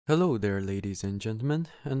Hello there, ladies and gentlemen,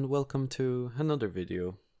 and welcome to another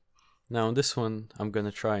video. Now in this one I'm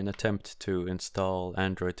gonna try and attempt to install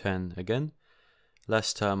Android 10 again.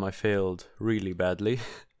 Last time I failed really badly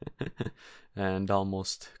and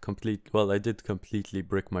I did completely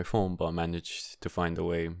brick my phone, but I managed to find a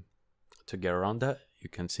way to get around that. You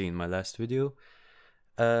can see in my last video.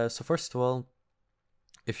 So first of all,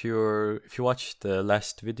 if you watched the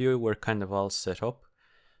last video, we're kind of all set up.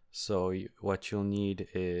 So what you'll need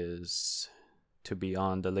is to be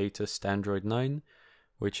on the latest Android 9,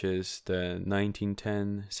 which is the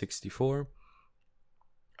 1910-64,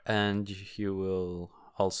 and you will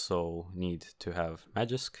also need to have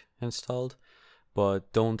magisk installed,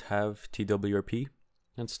 but don't have TWRP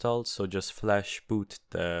installed, so just flash boot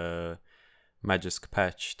the magisk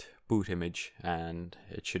patched boot image and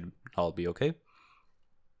it should all be okay.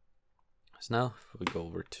 So now if we go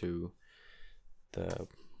over to the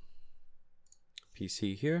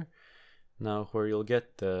PC here, now where you'll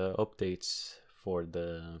get the updates for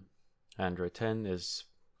the Android 10 is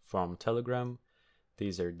from Telegram.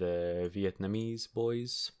 These are the Vietnamese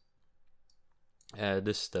boys.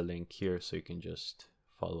 This is the link here, so you can just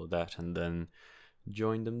follow that and then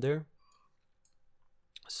join them there.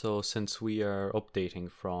 So since we are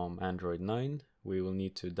updating from Android 9, we will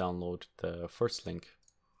need to download the first link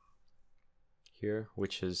here,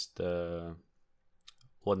 which is the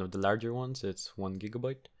one of the larger ones. It's 1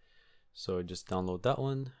 GB. So just download that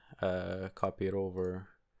one, copy it over,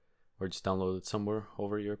 or just download it somewhere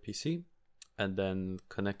over your PC, and then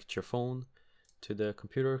connect your phone to the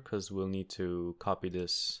computer, because we'll need to copy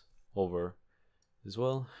this over as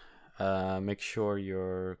well. Make sure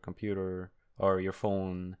your computer or your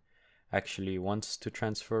phone actually wants to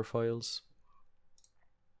transfer files.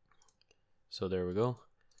 So there we go.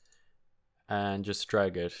 And just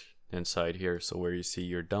drag it inside here, so where you see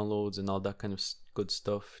your downloads and all that kind of good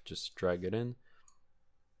stuff, just drag it in,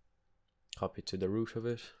 copy to the root of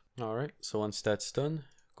it. Alright, so once that's done,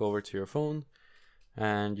 go over to your phone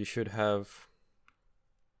and you should have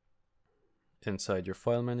inside your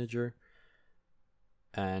file manager,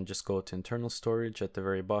 and just go to internal storage. At the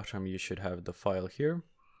very bottom you should have the file here.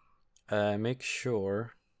 Make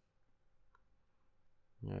sure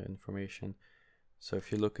information, so if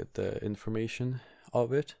you look at the information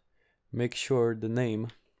of it, make sure the name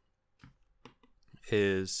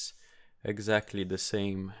is exactly the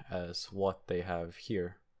same as what they have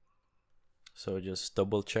here. So just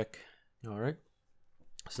double check. Alright,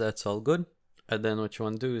 so that's all good. And then what you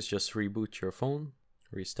want to do is just reboot your phone,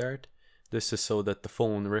 restart. This is so that the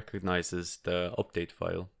phone recognizes the update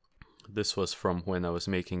file. This was from when I was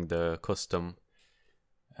making the custom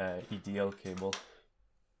EDL cable.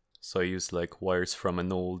 So I used like wires from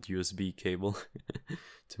an old USB cable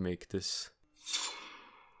to make this.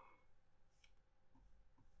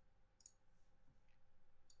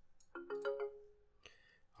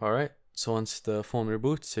 Alright, so once the phone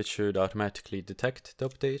reboots, it should automatically detect the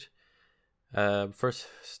update. First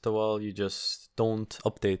of all, you just don't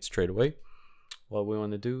update straight away. What we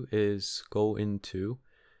want to do is go into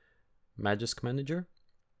Magisk Manager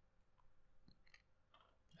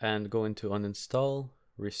and go into uninstall,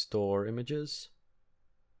 restore images.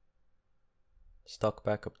 Stock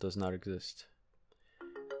backup does not exist.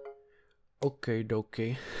 Okay,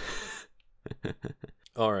 dokie.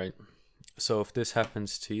 Alright, so if this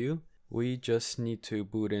happens to you, we just need to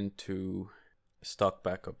boot into stock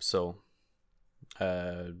backup. So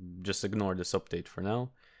just ignore this update for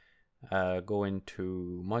now. Go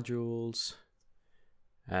into modules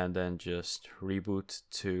and then just reboot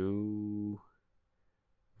to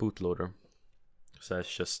bootloader. So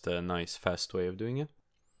that's just a nice fast way of doing it.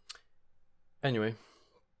 Anyway,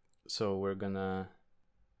 so we're gonna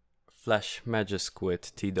flash magisk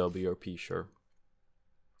with TWRP, sure.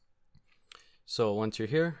 So once you're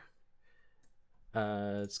here,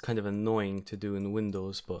 it's kind of annoying to do in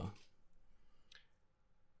Windows, but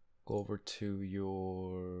go over to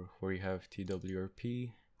your, where you have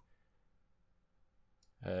TWRP,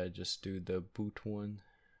 just do the boot one.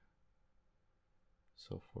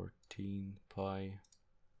 So 14 pi,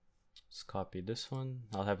 just copy this one.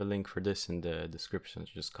 I'll have a link for this in the description,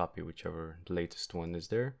 so just copy whichever the latest one is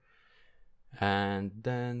there. And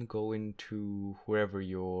then go into wherever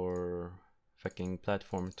your fucking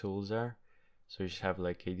platform tools are. So you should have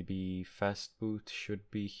like ADB fast boot should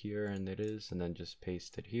be here, and it is, and then just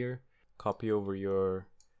paste it here. Copy over your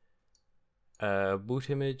boot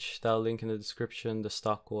image, that'll link in the description, the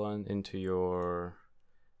stock one, into your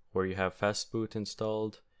where you have fastboot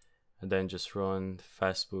installed, and then just run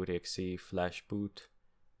fastboot exe flash boot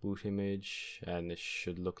image, and it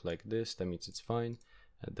should look like this. That means it's fine.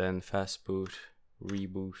 And then fastboot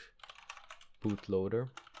reboot bootloader.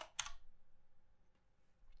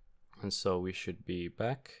 And so we should be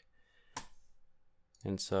back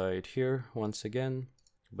inside here once again,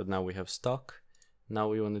 but now we have stock. Now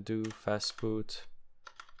we want to do fast boot,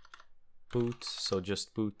 so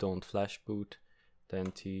just boot, don't flash boot, then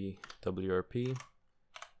TWRP,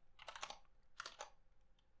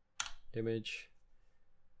 image.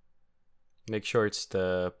 Make sure it's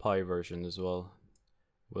the Pi version as well.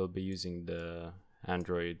 We'll be using the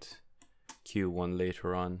Android Q one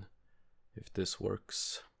later on if this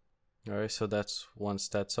works. Alright, so that's once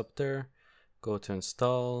that's up there, go to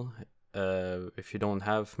install. If you don't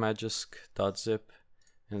have magisk.zip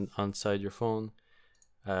inside your phone,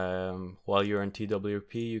 while you're in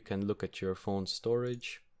TWRP, you can look at your phone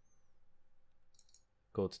storage.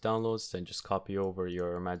 Go to downloads, then just copy over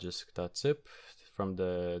your magisk.zip from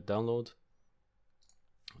the download.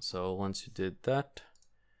 So once you did that,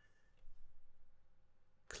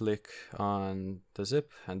 click on the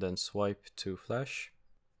zip and then swipe to flash.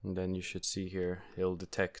 And then you should see here, it'll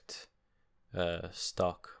detect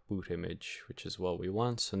stock boot image, which is what we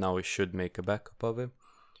want. So now we should make a backup of it,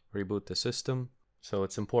 reboot the system. So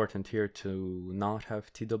it's important here to not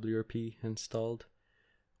have TWRP installed,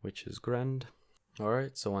 which is grand.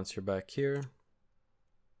 Alright, so once you're back here,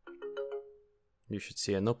 you should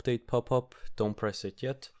see an update pop up. Don't press it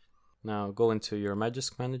yet. Now go into your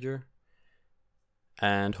Magisk Manager,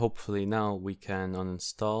 and hopefully now we can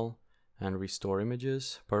uninstall and restore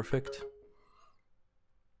images. Perfect.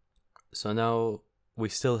 So now we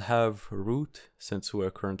still have root since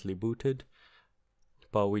we're currently booted,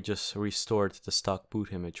 but we just restored the stock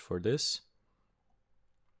boot image for this.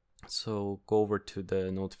 So go over to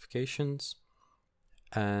the notifications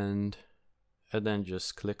and then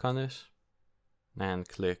just click on it and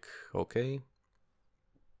click OK.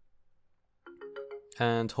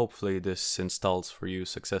 And hopefully this installs for you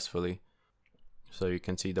successfully. So you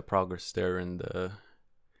can see the progress there in the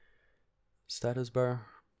status bar.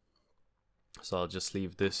 So I'll just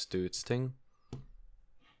leave this do its thing.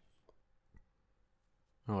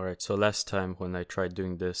 Alright, so last time when I tried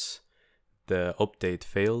doing this, the update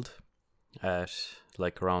failed at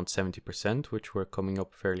like around 70%, which we're coming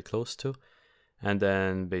up fairly close to. And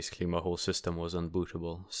then basically my whole system was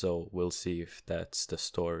unbootable. So we'll see if that's the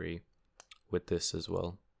story with this as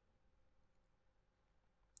well.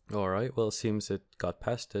 Alright, well, it seems it got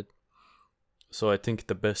past it. So I think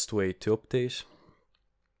the best way to update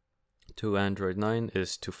to Android 9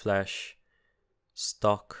 is to flash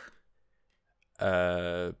stock,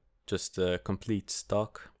 just a complete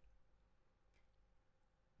stock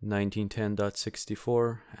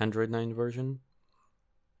 1910.64 Android 9 version.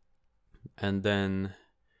 And then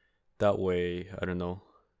that way, I don't know,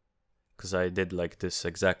 because I did like this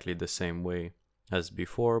exactly the same way as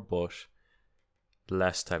before, but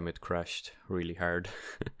last time it crashed really hard.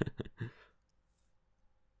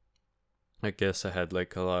 I guess I had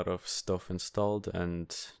like a lot of stuff installed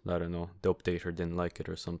and I don't know, the updater didn't like it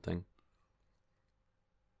or something.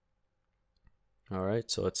 Alright,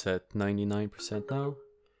 so it's at 99% now.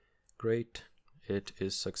 Great, it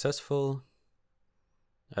is successful.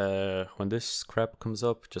 When this crap comes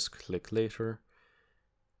up, just click later.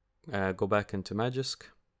 Go back into Magisk.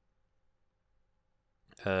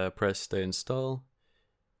 Press the install.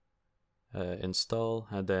 Install,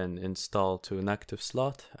 and then install to an active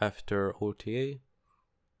slot after OTA.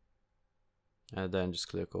 And then just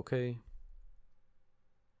click OK.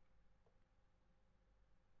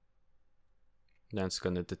 Then it's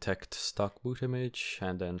going to detect stock boot image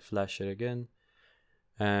and then flash it again.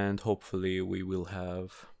 And hopefully we will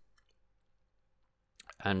have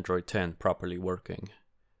Android 10 properly working.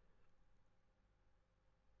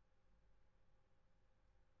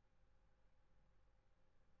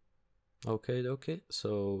 Okay,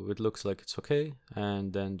 so it looks like it's okay,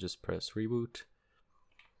 and then just press reboot.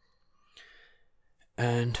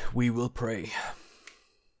 And we will pray.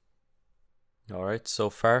 Alright,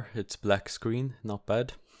 so far it's black screen, not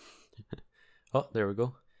bad. Oh, there we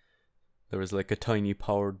go. There was like a tiny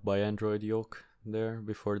powered by Android yoke there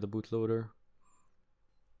before the bootloader.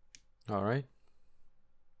 Alright.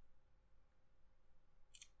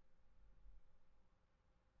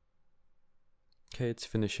 Okay, it's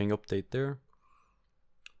finishing update there.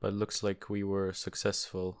 But it looks like we were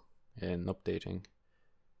successful in updating.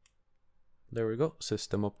 There we go,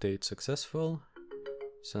 system update successful.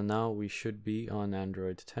 So now we should be on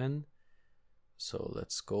Android 10. So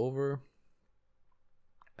let's go over.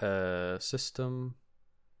 System,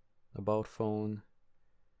 about phone,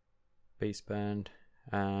 baseband,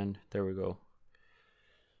 and there we go.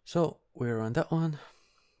 So we're on that one,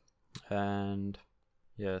 and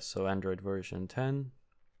Yeah, so Android version 10.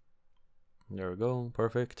 There we go,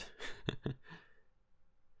 perfect.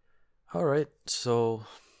 Alright, so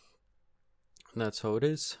that's how it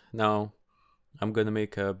is. Now I'm gonna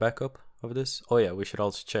make a backup of this. Oh yeah, we should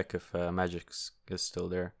also check if magisk is still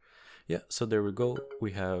there. Yeah, so there we go.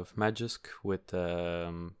 We have magisk with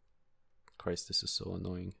Christ, this is so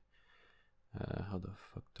annoying. How the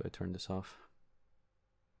fuck do I turn this off?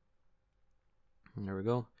 There we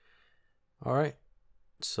go. Alright,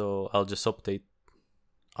 so I'll just update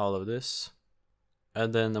all of this,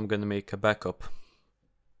 and then I'm gonna make a backup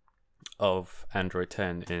of Android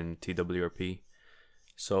 10 in TWRP.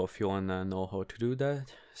 So if you wanna know how to do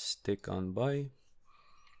that, stick on by.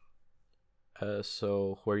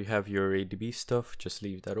 So where you have your ADB stuff, just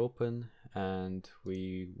leave that open, and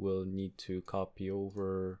we will need to copy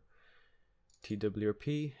over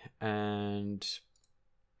TWRP and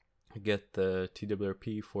get the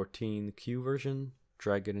TWRP 14Q version,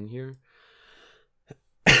 drag it in here.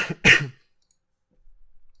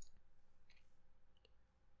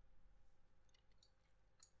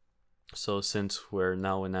 So since we're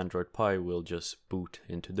now in Android Pie, we'll just boot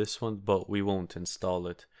into this one, but we won't install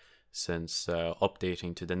it, since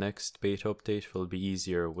updating to the next beta update will be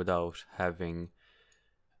easier without having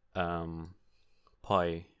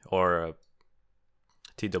Pie or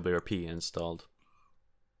TWRP installed.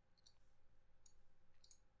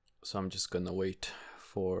 So I'm just gonna wait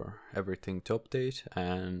for everything to update,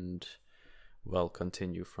 and we'll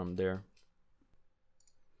continue from there.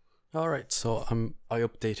 Alright, so I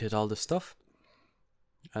updated all the stuff,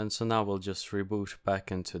 and so now we'll just reboot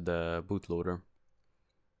back into the bootloader.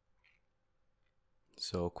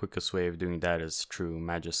 So quickest way of doing that is through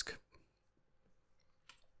magisk.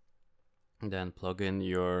 Then plug in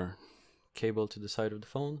your cable to the side of the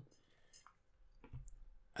phone,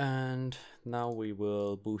 and now we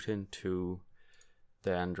will boot into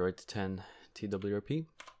the Android 10 TWRP.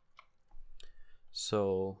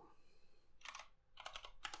 So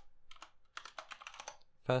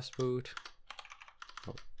fast boot,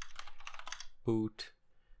 boot,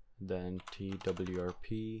 then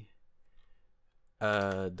TWRP,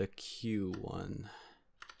 the Q one.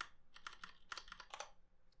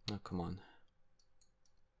 Oh, come on.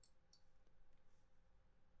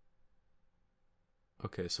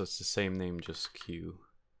 Okay, so it's the same name, just Q.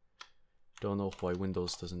 Don't know why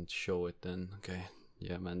Windows doesn't show it then. Okay,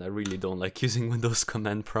 yeah man, I really don't like using Windows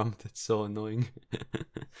command prompt, it's so annoying.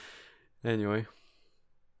 Anyway.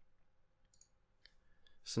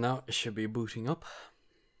 So now it should be booting up.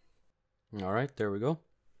 Alright, there we go.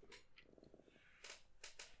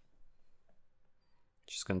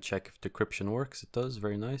 Just gonna check if decryption works. It does,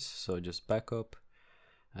 very nice. So just backup,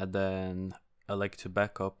 and then I like to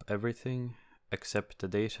back up everything except the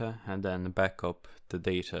data, and then back up the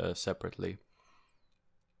data separately.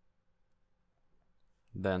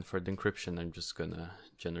 Then for the encryption, I'm just gonna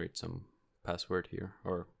generate some password here,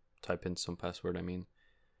 or type in some password, I mean.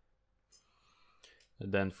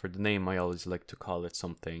 And then for the name, I always like to call it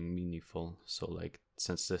something meaningful. So like,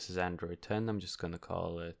 since this is Android 10, I'm just gonna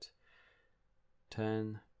call it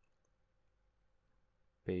 10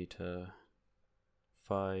 beta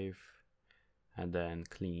 5 and then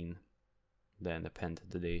clean, then append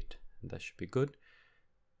the date, and that should be good.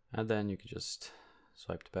 And then you can just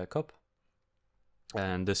swipe it back up,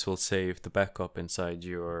 and this will save the backup inside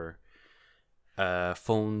your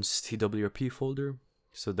phone's TWRP folder.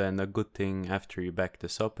 So then a good thing after you back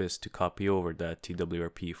this up is to copy over that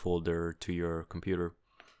TWRP folder to your computer.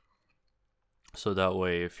 So that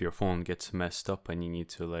way if your phone gets messed up and you need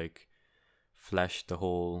to like flash the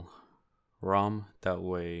whole ROM, that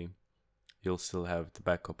way you'll still have the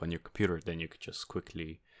backup on your computer, then you could just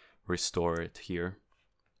quickly restore it here.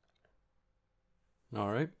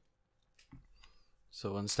 Alright,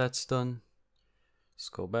 so once that's done, let's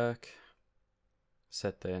go back,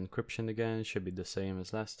 set the encryption again, it should be the same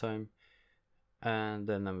as last time, and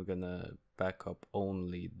then I'm gonna back up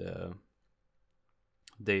only the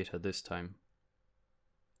data this time.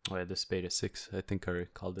 Oh yeah, this beta 6, I think I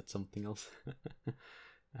called it something else.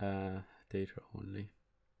 Data only.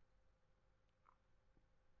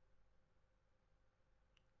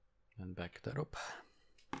 And back that up.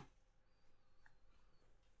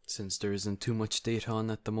 Since there isn't too much data on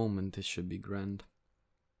at the moment, this should be grand.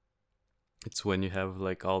 It's when you have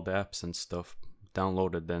like all the apps and stuff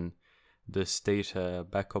downloaded, then this data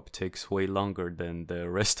backup takes way longer than the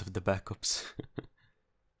rest of the backups.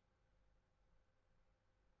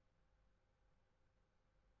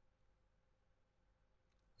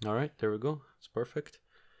 Alright, there we go, it's perfect.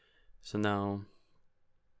 So now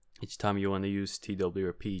each time you want to use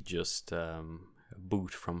TWRP, just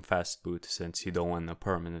boot from fast boot, since you don't want to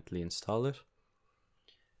permanently install it,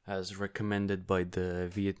 as recommended by the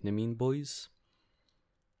Vietnamese boys.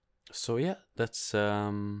 So yeah, that's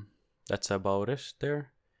about it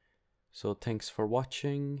there. So thanks for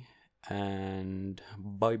watching, and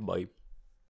bye bye.